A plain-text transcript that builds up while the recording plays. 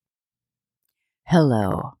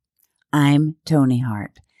Hello, I'm Tony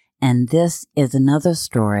Hart, and this is another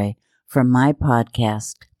story from my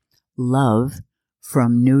podcast, Love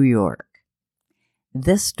from New York.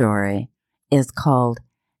 This story is called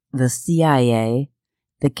The CIA,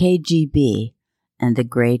 the KGB, and the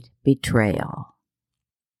Great Betrayal.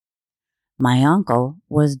 My uncle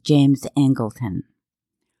was James Angleton,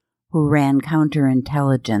 who ran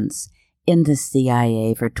counterintelligence in the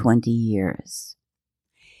CIA for 20 years.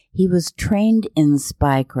 He was trained in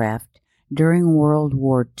spycraft during World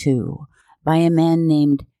War II by a man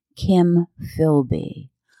named Kim Philby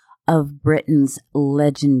of Britain's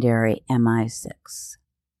legendary MI6.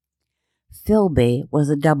 Philby was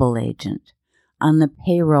a double agent on the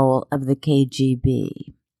payroll of the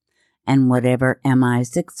KGB, and whatever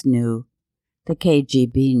MI6 knew, the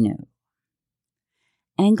KGB knew.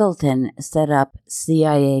 Angleton set up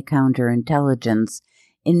CIA counterintelligence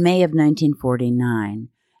in May of 1949,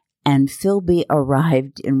 and Philby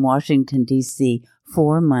arrived in Washington, D.C.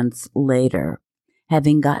 4 months later,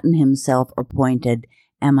 having gotten himself appointed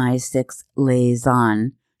MI6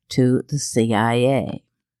 liaison to the CIA.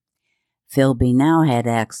 Philby now had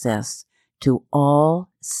access to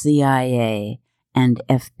all CIA and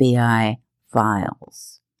FBI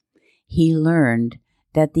files. He learned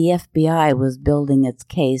that the FBI was building its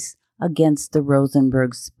case against the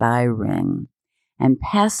Rosenberg spy ring and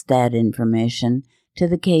passed that information to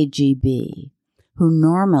the KGB, who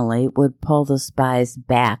normally would pull the spies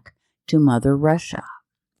back to Mother Russia.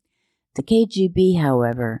 The KGB,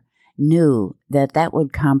 however, knew that that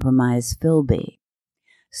would compromise Philby,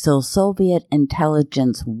 so Soviet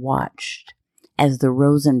intelligence watched as the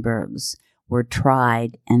Rosenbergs were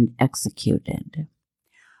tried and executed.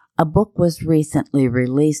 A book was recently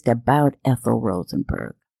released about Ethel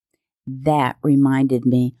Rosenberg. That reminded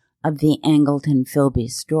me of the Angleton-Philby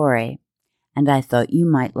story, and I thought you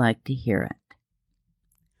might like to hear it.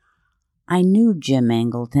 I knew Jim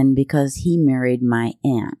Angleton because he married my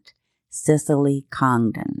aunt, Cicely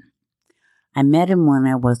Congdon. I met him when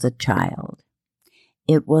I was a child.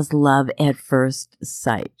 It was love at first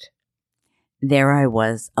sight. There I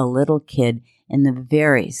was, a little kid in the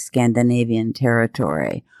very Scandinavian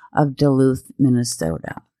territory of Duluth,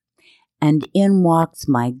 Minnesota, and in walks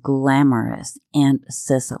my glamorous Aunt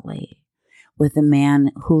Cicely, with a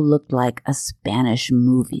man who looked like a Spanish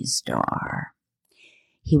movie star.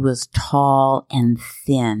 He was tall and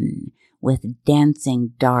thin, with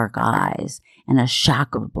dancing dark eyes and a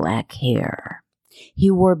shock of black hair.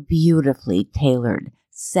 He wore beautifully tailored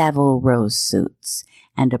Savile Row suits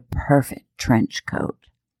and a perfect trench coat.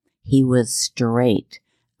 He was straight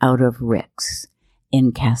out of Rick's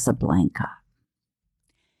in Casablanca.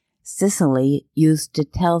 Cicely used to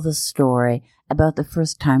tell the story about the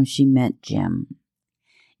first time she met Jim.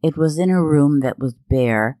 It was in a room that was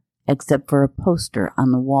bare, except for a poster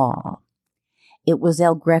on the wall. It was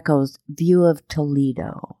El Greco's View of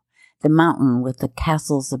Toledo, the mountain with the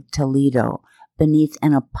castles of Toledo beneath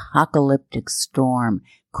an apocalyptic storm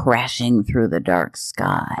crashing through the dark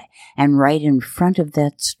sky, and right in front of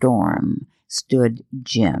that storm stood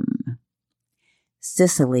Jim.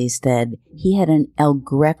 Cicely said he had an El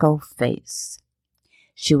Greco face.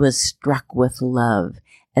 She was struck with love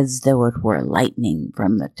as though it were lightning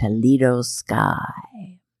from the Toledo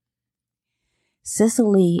sky.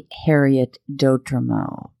 Cicely Harriet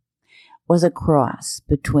Dotremo was a cross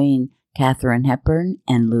between Katharine Hepburn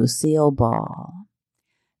and Lucille Ball,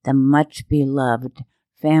 the much-beloved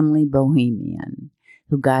family bohemian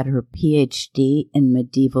who got her Ph.D. in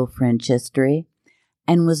medieval French history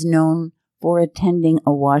and was known for attending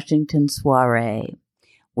a Washington soiree,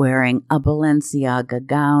 wearing a Balenciaga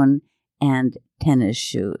gown and tennis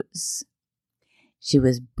shoes. She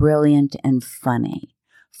was brilliant and funny,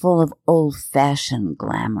 full of old-fashioned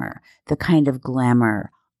glamour, the kind of glamour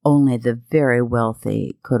only the very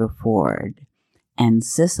wealthy could afford, and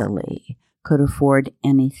Cicely could afford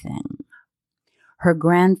anything. Her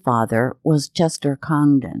grandfather was Chester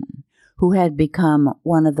Congdon, who had become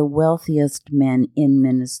one of the wealthiest men in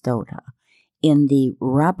Minnesota in the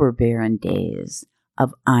robber baron days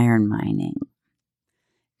of iron mining.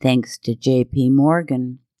 Thanks to J.P.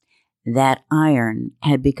 Morgan, that iron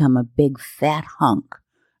had become a big fat hunk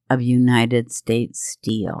of United States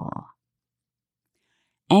steel.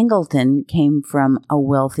 Angleton came from a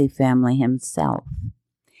wealthy family himself.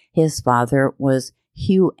 His father was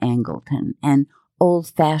Hugh Angleton, an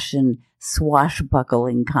old-fashioned,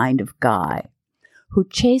 swashbuckling kind of guy who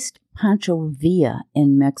chased Pancho Villa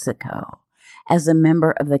in Mexico as a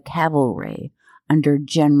member of the cavalry under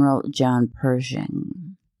General John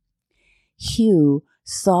Pershing. Hugh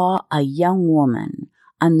saw a young woman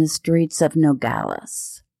on the streets of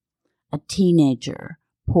Nogales, a teenager,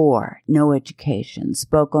 poor, no education,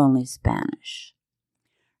 spoke only Spanish.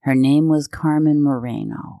 Her name was Carmen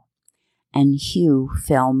Moreno, and Hugh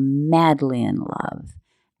fell madly in love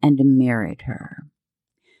and married her.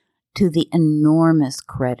 To the enormous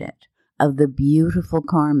credit of the beautiful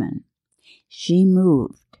Carmen, she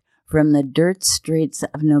moved from the dirt streets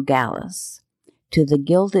of Nogales to the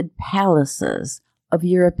gilded palaces of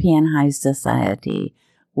European high society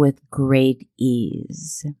with great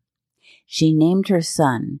ease. She named her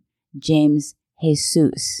son James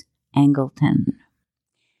Jesus Angleton.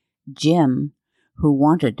 Jim, who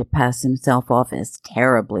wanted to pass himself off as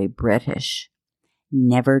terribly British,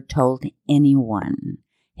 never told anyone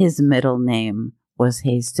his middle name was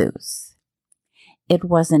Jesus. It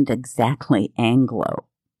wasn't exactly Anglo.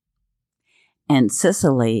 And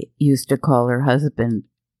Cicely used to call her husband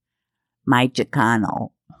my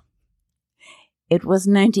Chicano. It was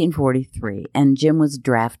 1943, and Jim was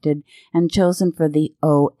drafted and chosen for the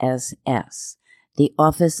OSS, the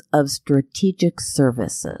Office of Strategic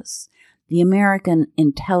Services, the American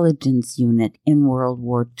intelligence unit in World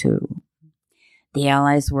War II. The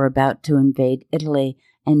Allies were about to invade Italy,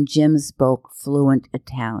 and Jim spoke fluent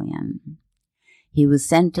Italian. He was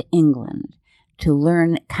sent to England to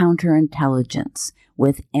learn counterintelligence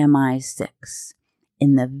with MI6,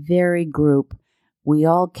 in the very group we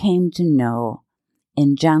all came to know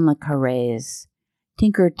in John le Carré's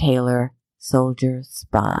Tinker Tailor Soldier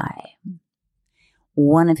Spy.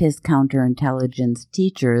 One of his counterintelligence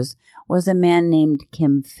teachers was a man named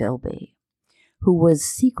Kim Philby, who was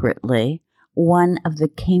secretly one of the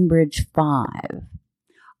Cambridge Five,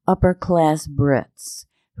 upper-class Brits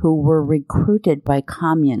who were recruited by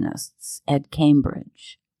communists at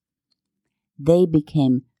Cambridge. They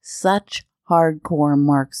became such hardcore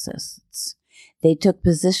Marxists. They took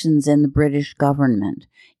positions in the British government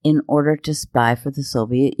in order to spy for the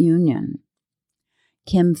Soviet Union.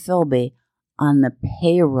 Kim Philby, on the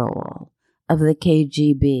payroll of the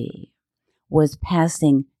KGB, was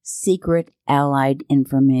passing secret Allied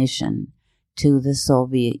information to the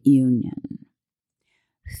Soviet Union.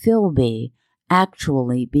 Philby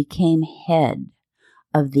actually became head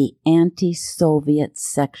of the anti-Soviet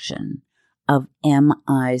section of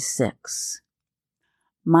MI6.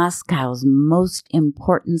 Moscow's most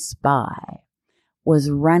important spy was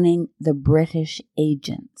running the British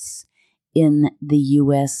agents in the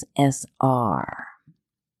USSR.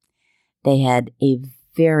 They had a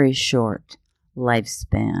very short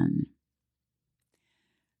lifespan.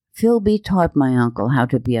 Philby taught my uncle how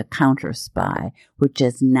to be a counter-spy, which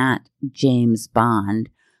is not James Bond,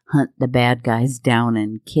 hunt the bad guys down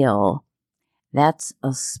and kill. That's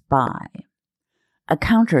a spy. A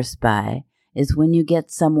counter-spy is when you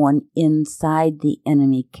get someone inside the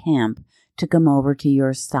enemy camp to come over to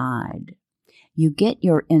your side. You get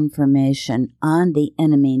your information on the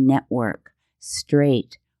enemy network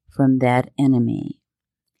straight from that enemy.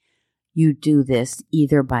 You do this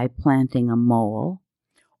either by planting a mole,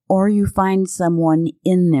 or you find someone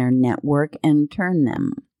in their network and turn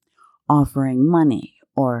them, offering money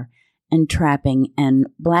or entrapping and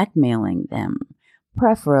blackmailing them,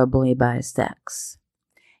 preferably by sex.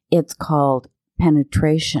 It's called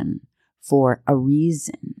penetration for a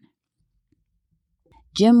reason.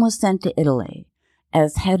 Jim was sent to Italy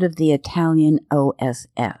as head of the Italian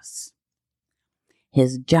OSS.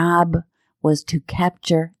 His job was to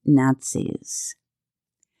capture Nazis.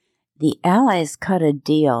 The Allies cut a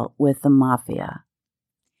deal with the Mafia.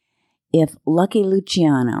 If Lucky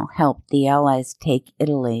Luciano helped the Allies take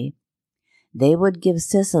Italy, they would give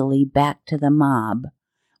Sicily back to the mob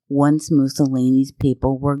once Mussolini's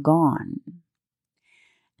people were gone.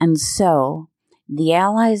 And so, the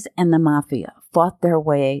Allies and the Mafia fought their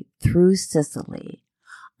way through Sicily,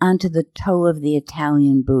 onto the toe of the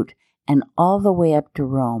Italian boot, and all the way up to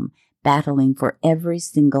Rome, battling for every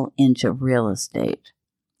single inch of real estate.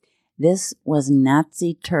 This was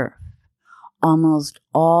Nazi turf. Almost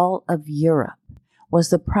all of Europe was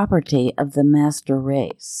the property of the master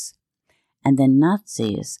race, and the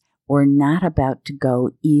Nazis were not about to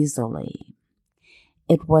go easily.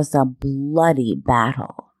 It was a bloody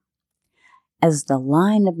battle. As the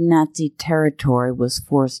line of Nazi territory was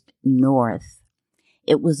forced north,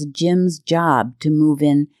 it was Jim's job to move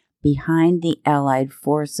in behind the Allied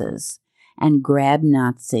forces and grab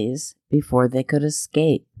Nazis before they could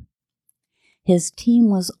escape. His team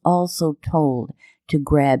was also told to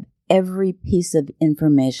grab every piece of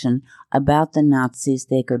information about the Nazis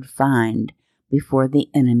they could find before the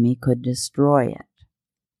enemy could destroy it.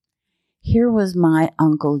 Here was my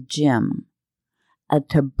Uncle Jim, a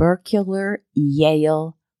tubercular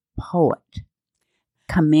Yale poet,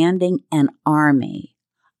 commanding an army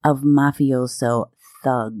of mafioso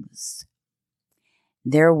thugs.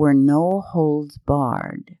 There were no holds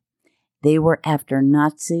barred. They were after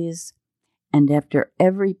Nazis and after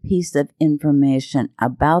every piece of information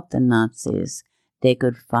about the Nazis they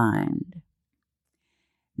could find.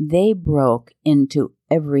 They broke into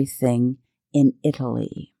everything in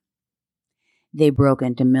Italy. They broke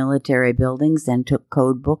into military buildings and took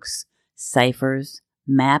code books, ciphers,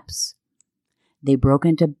 maps. They broke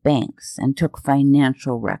into banks and took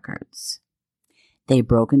financial records. They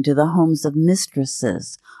broke into the homes of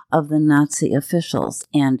mistresses of the Nazi officials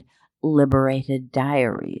and liberated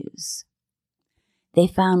diaries. They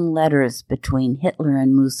found letters between Hitler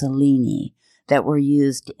and Mussolini that were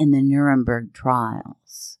used in the Nuremberg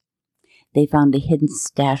trials. They found a hidden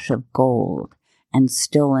stash of gold and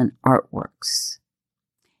stolen artworks.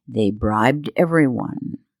 They bribed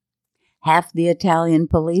everyone. Half the Italian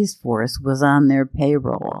police force was on their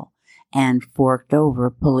payroll and forked over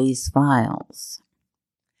police files.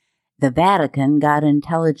 The Vatican got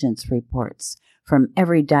intelligence reports from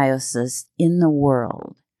every diocese in the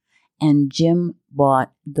world, and Jim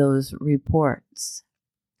bought those reports.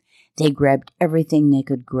 They grabbed everything they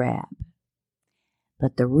could grab.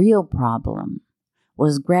 But the real problem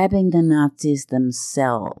was grabbing the Nazis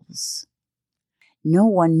themselves. No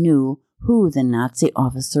one knew who the Nazi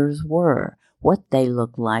officers were, what they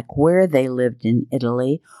looked like, where they lived in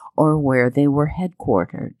Italy, or where they were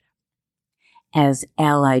headquartered. As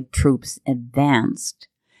Allied troops advanced,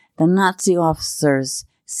 the Nazi officers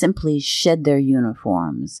simply shed their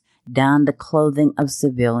uniforms, donned the clothing of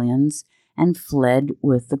civilians, and fled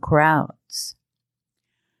with the crowds.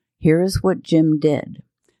 Here's what Jim did,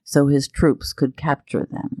 so his troops could capture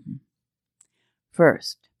them.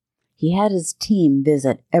 First, he had his team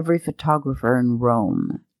visit every photographer in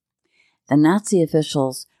Rome. The Nazi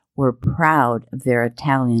officials were proud of their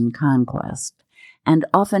Italian conquest and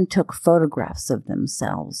often took photographs of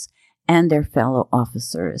themselves and their fellow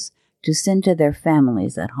officers to send to their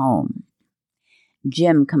families at home.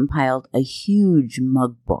 Jim compiled a huge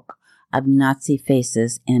mug book of Nazi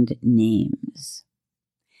faces and names.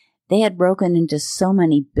 They had broken into so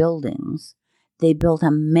many buildings, they built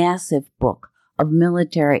a massive book of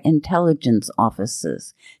military intelligence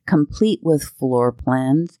offices, complete with floor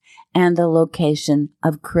plans and the location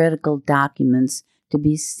of critical documents to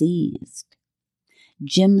be seized.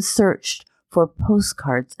 Jim searched for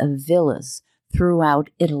postcards of villas throughout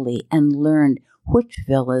Italy and learned which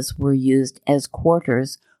villas were used as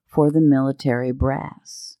quarters for the military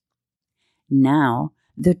brass. Now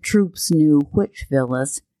the troops knew which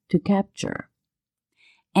villas to capture.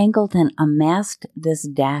 Angleton amassed this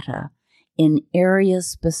data in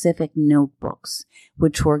area-specific notebooks,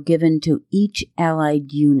 which were given to each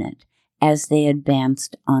Allied unit as they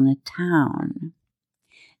advanced on a town.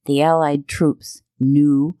 The Allied troops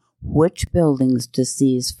knew which buildings to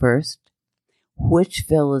seize first, which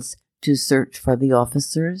villas to search for the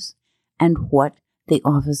officers, and what the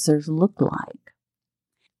officers looked like.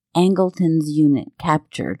 Angleton's unit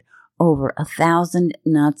captured over 1,000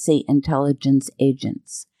 Nazi intelligence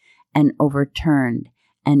agents and overturned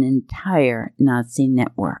an entire Nazi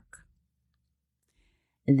network.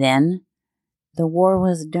 Then the war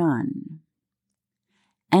was done.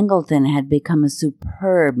 Angleton had become a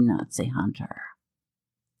superb Nazi hunter.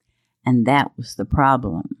 And that was the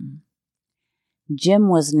problem. Jim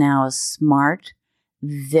was now a smart,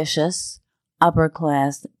 vicious,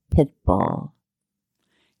 upper-class pit bull.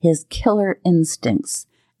 His killer instincts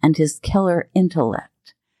and his killer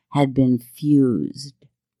intellect had been fused.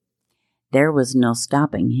 There was no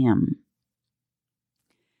stopping him.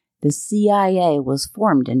 The CIA was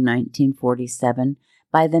formed in 1947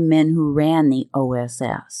 by the men who ran the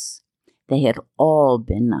OSS. They had all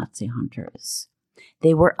been Nazi hunters.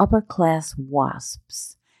 They were upper-class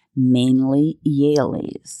wasps, mainly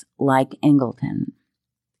Yaleys, like Angleton.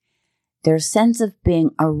 Their sense of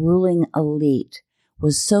being a ruling elite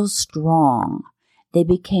was so strong, they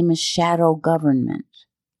became a shadow government.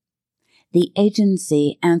 The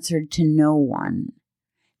agency answered to no one.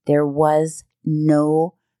 There was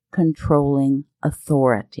no controlling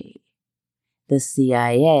authority. The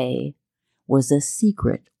CIA was a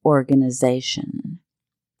secret organization.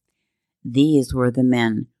 These were the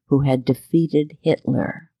men who had defeated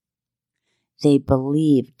Hitler. They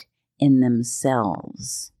believed in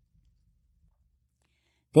themselves.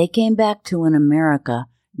 They came back to an America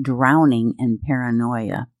drowning in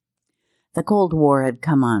paranoia. The Cold War had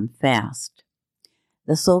come on fast.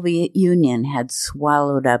 The Soviet Union had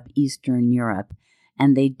swallowed up Eastern Europe,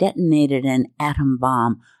 and they detonated an atom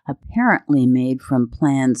bomb apparently made from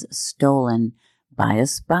plans stolen by a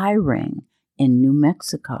spy ring in New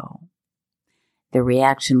Mexico. The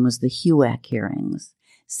reaction was the HUAC hearings,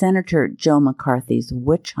 Senator Joe McCarthy's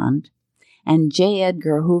witch hunt, and J.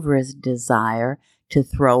 Edgar Hoover's desire to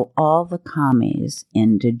throw all the commies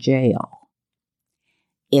into jail.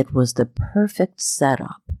 It was the perfect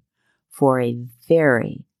setup for a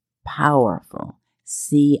very powerful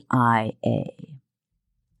CIA.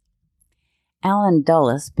 Allen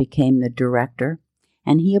Dulles became the director,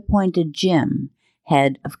 and he appointed Jim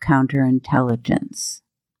head of counterintelligence.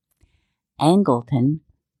 Angleton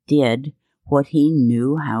did what he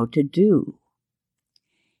knew how to do.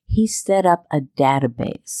 He set up a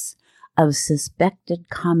database of suspected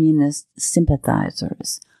communist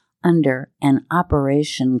sympathizers under an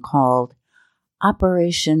operation called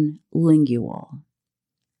Operation Lingual.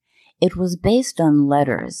 It was based on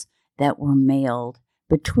letters that were mailed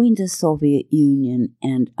between the Soviet Union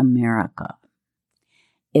and America.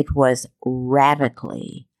 It was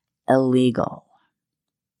radically illegal.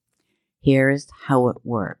 Here's how it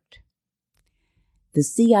worked. The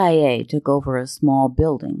CIA took over a small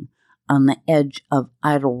building on the edge of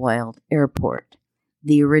Idlewild Airport,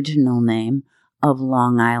 the original name of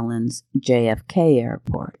Long Island's JFK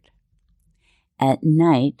Airport. At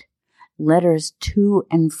night, letters to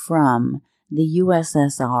and from the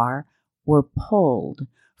USSR were pulled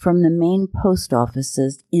from the main post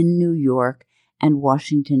offices in New York and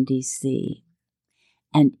Washington, D.C.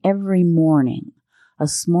 And every morning, a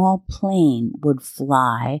small plane would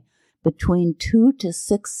fly between 2 to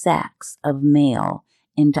 6 sacks of mail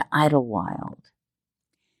into Idlewild.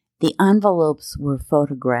 The envelopes were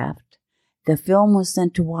photographed, the film was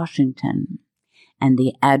sent to Washington, and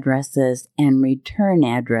the addresses and return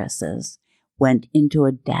addresses went into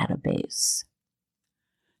a database.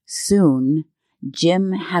 Soon,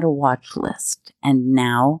 Jim had a watch list, and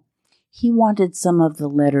now he wanted some of the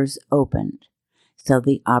letters opened, so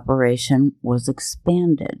the operation was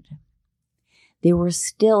expanded. They were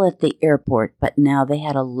still at the airport, but now they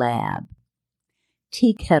had a lab.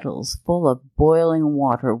 Tea kettles full of boiling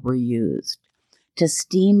water were used to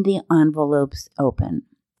steam the envelopes open.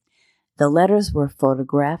 The letters were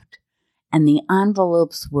photographed, and the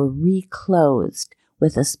envelopes were reclosed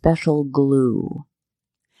with a special glue.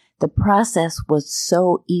 The process was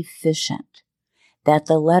so efficient that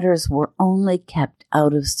the letters were only kept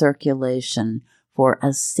out of circulation for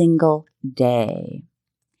a single day.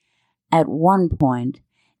 At one point,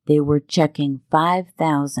 they were checking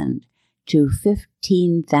 5,000 to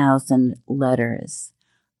 15,000 letters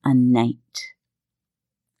a night.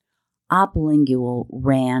 Oplingual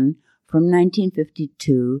ran from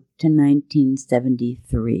 1952 to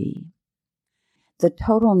 1973. The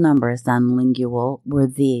total numbers on Lingual were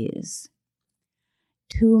these: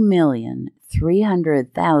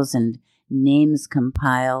 2,300,000 names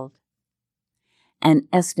compiled, an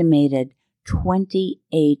estimated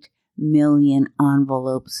 28 million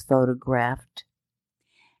envelopes photographed,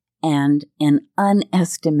 and an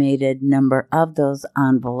unestimated number of those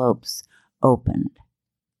envelopes opened.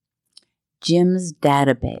 Jim's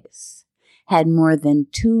database had more than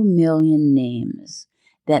 2 million names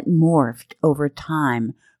that morphed over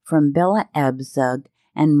time from Bella Abzug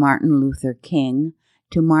and Martin Luther King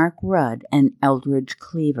to Mark Rudd and Eldridge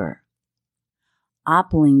Cleaver.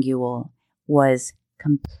 Oplingual was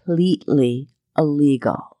completely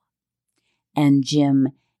illegal, and Jim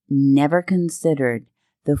never considered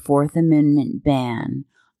the Fourth Amendment ban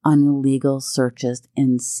on illegal searches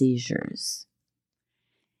and seizures.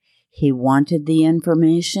 He wanted the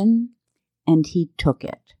information, and he took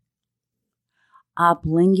it.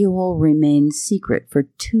 Oplingual remained secret for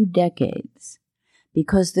 2 decades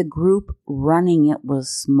because the group running it was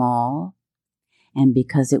small and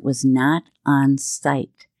because it was not on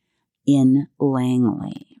site in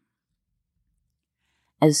Langley.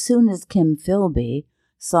 As soon as Kim Philby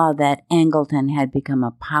saw that Angleton had become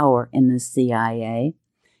a power in the CIA,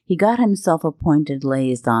 he got himself appointed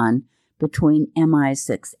liaison between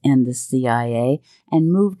MI6 and the CIA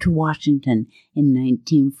and moved to Washington in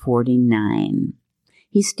 1949.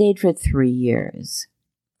 He stayed for 3 years.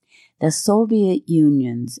 The Soviet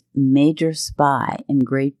Union's major spy in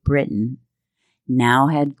Great Britain now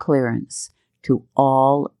had clearance to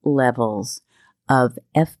all levels of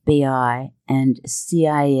FBI and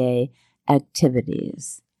CIA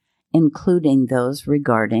activities, including those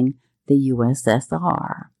regarding the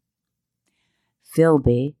USSR.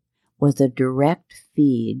 Philby was a direct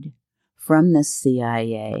feed from the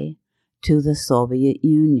CIA to the Soviet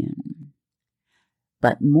Union.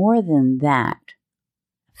 But more than that,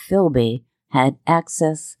 Philby had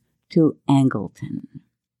access to Angleton.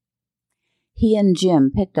 He and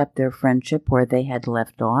Jim picked up their friendship where they had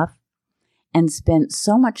left off and spent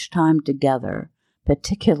so much time together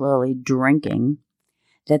particularly drinking,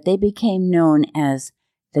 that they became known as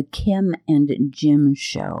the Kim and Jim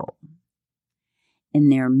Show. In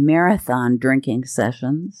their marathon drinking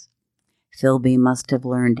sessions, Philby must have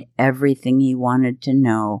learned everything he wanted to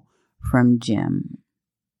know from Jim.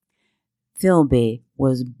 Philby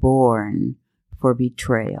was born for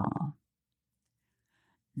betrayal.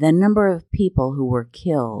 The number of people who were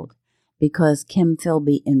killed because Kim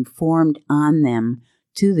Philby informed on them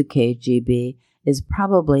to the KGB is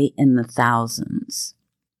probably in the thousands.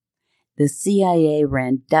 The CIA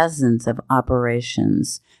ran dozens of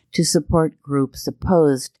operations to support groups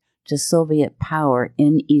opposed to Soviet power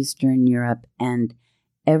in Eastern Europe, and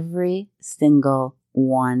every single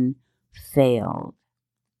one failed.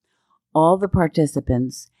 All the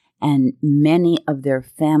participants and many of their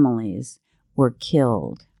families were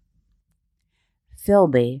killed.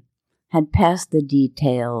 Philby had passed the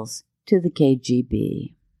details to the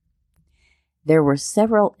KGB. There were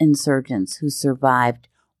several insurgents who survived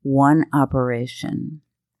one operation,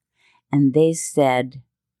 and they said,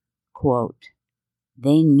 quote,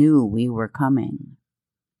 "They knew we were coming,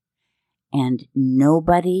 and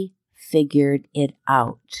nobody figured it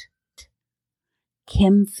out."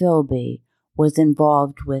 Kim Philby was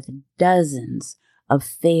involved with dozens of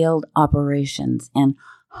failed operations and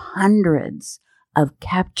hundreds of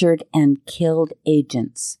captured and killed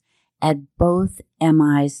agents at both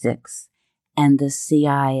MI6 and the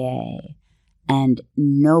CIA, and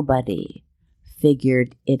nobody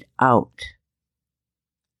figured it out.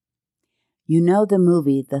 You know the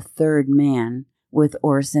movie The Third Man with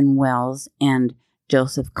Orson Welles and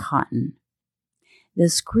Joseph Cotten. The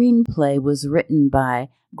screenplay was written by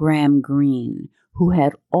Graham Greene, who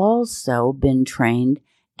had also been trained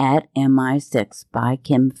at MI6 by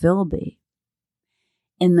Kim Philby.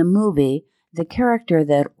 In the movie, the character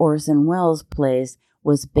that Orson Welles plays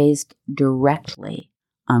was based directly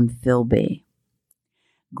on Philby.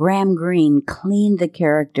 Graham Greene cleaned the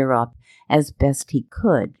character up as best he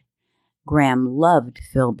could. Graham loved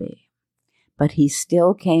Philby, but he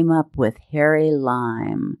still came up with Harry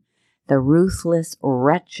Lime, the ruthless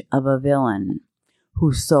wretch of a villain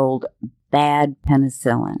who sold bad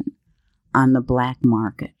penicillin on the black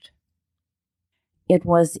market. It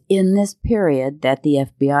was in this period that the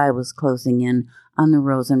FBI was closing in on the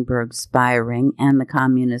Rosenberg spy ring and the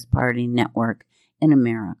Communist Party network in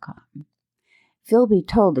America. Philby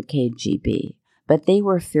told the KGB, but they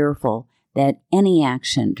were fearful that any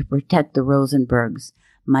action to protect the Rosenbergs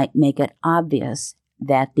might make it obvious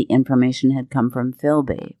that the information had come from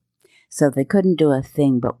Philby, so they couldn't do a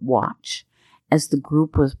thing but watch as the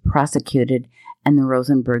group was prosecuted and the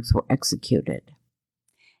Rosenbergs were executed.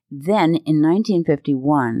 Then, in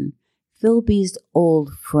 1951, Philby's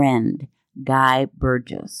old friend, Guy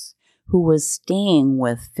Burgess, who was staying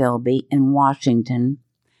with Philby in Washington,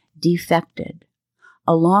 defected,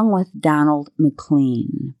 along with Donald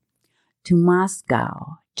McLean, to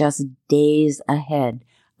Moscow just days ahead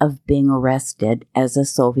of being arrested as a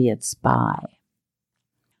Soviet spy.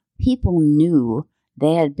 People knew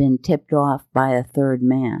they had been tipped off by a third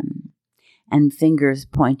man, and fingers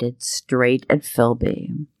pointed straight at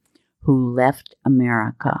Philby, who left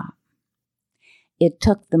America. It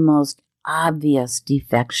took the most obvious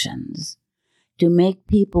defections to make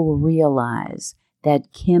people realize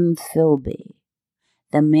that Kim Philby,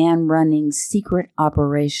 the man running secret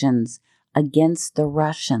operations against the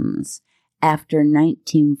Russians after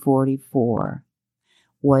 1944,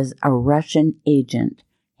 was a Russian agent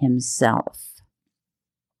himself.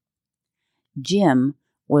 Jim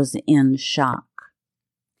was in shock.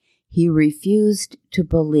 He refused to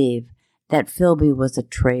believe that Philby was a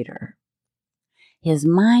traitor. His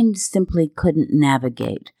mind simply couldn't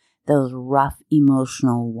navigate those rough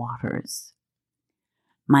emotional waters.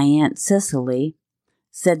 My Aunt Cicely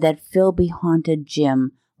said that Philby haunted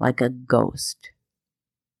Jim like a ghost.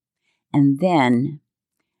 And then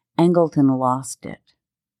Angleton lost it.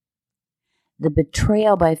 The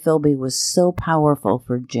betrayal by Philby was so powerful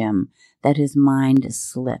for Jim that his mind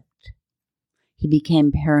slipped. He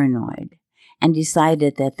became paranoid and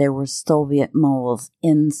decided that there were Soviet moles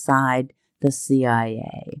inside the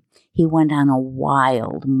CIA. He went on a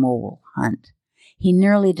wild mole hunt. He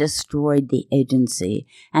nearly destroyed the agency,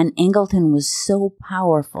 and Angleton was so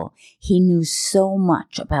powerful, he knew so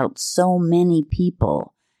much about so many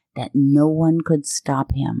people that no one could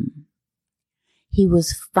stop him. He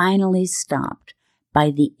was finally stopped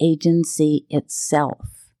by the agency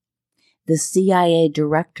itself. The CIA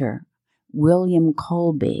director, William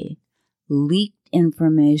Colby, leaked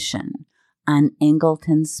information on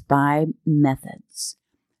Angleton's spy methods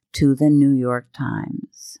to the New York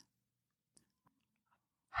Times.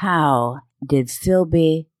 How did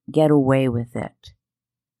Philby get away with it?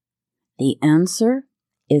 The answer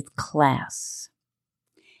is class.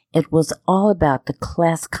 It was all about the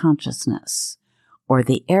class consciousness, or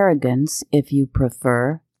the arrogance, if you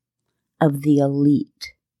prefer, of the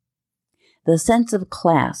elite. The sense of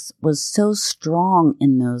class was so strong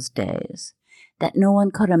in those days that no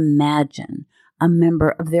one could imagine a member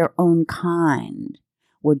of their own kind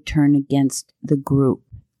would turn against the group.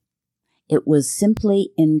 It was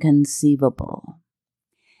simply inconceivable.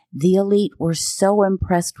 The elite were so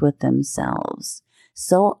impressed with themselves,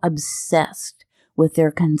 so obsessed with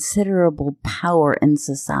their considerable power in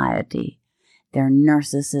society. Their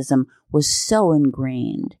narcissism was so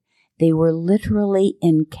ingrained, they were literally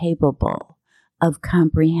incapable of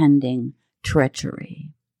comprehending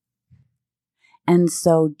treachery. And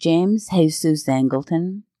so James Jesus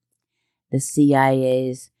Angleton, the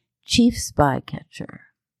CIA's chief spy catcher,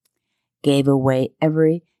 gave away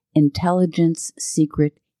every intelligence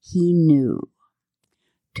secret he knew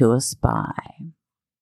to a spy.